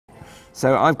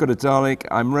So I've got a Dalek,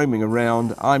 I'm roaming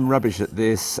around, I'm rubbish at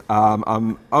this,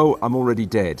 I'm already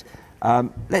dead.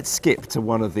 Let's skip to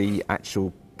one of the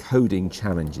actual coding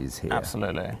challenges here.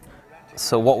 Absolutely.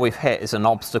 So what we've hit is an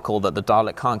obstacle that the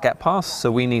Dalek can't get past,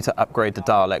 so we need to upgrade the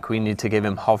Dalek. We need to give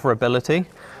him hover ability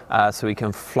so he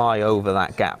can fly over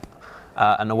that gap.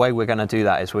 And the way we're going to do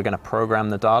that is we're going to program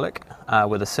the Dalek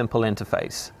with a simple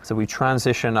interface. So we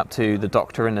transition up to the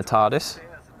Doctor in the TARDIS,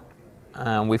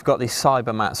 and we've got these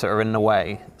cyber mats that are in the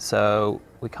way, so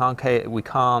we can't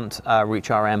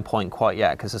reach our endpoint quite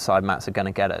yet because the cyber mats are going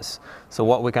to get us. So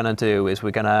what we're going to do is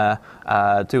we're going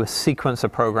to do a sequence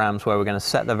of programs where we're going to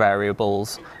set the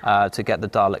variables to get the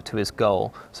Dalek to his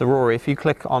goal. So Rory, if you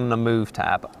click on the Move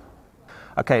tab.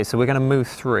 Okay, so we're going to move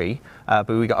 3, but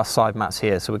we've got our side mats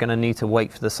here, so we're going to need to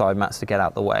wait for the side mats to get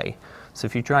out the way. So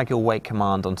if you drag your wait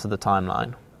command onto the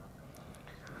timeline,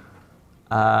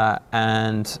 I'm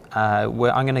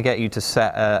going to get you to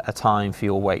set a time for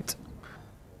your wait.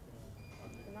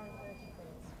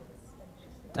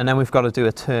 And then we've got to do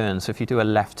a turn, so if you do a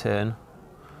left turn,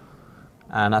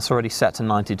 and that's already set to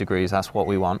 90 degrees, that's what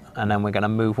we want. And then we're going to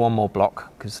move one more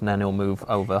block, because then it'll move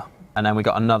over. And then we've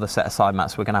got another set of side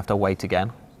mats, so we're going to have to wait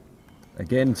again.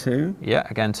 Again 2? Yeah,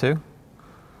 again 2.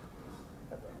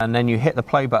 And then you hit the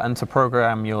play button to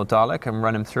program your Dalek and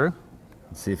run him through.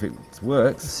 See if it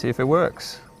works. See if it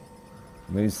works.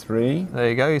 Moves 3. There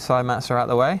you go, your side mats are out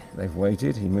the way. They've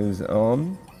waited, he moves it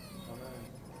on.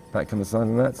 Back on the side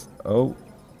mats. Oh,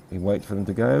 he waits for them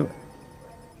to go.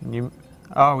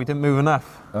 Oh, we didn't move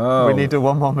enough. Oh. We need to do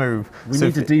one more move. We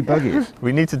need to debug it.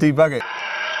 We need to debug it.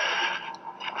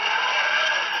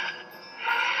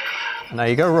 And there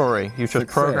you go, Rory. You've just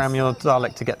programmed your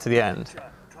Dalek to get to the end.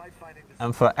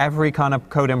 And for every kind of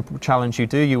coding challenge you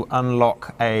do, you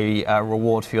unlock a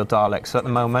reward for your Dalek. So at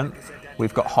the moment,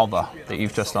 we've got hover that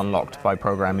you've just unlocked by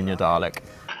programming your Dalek.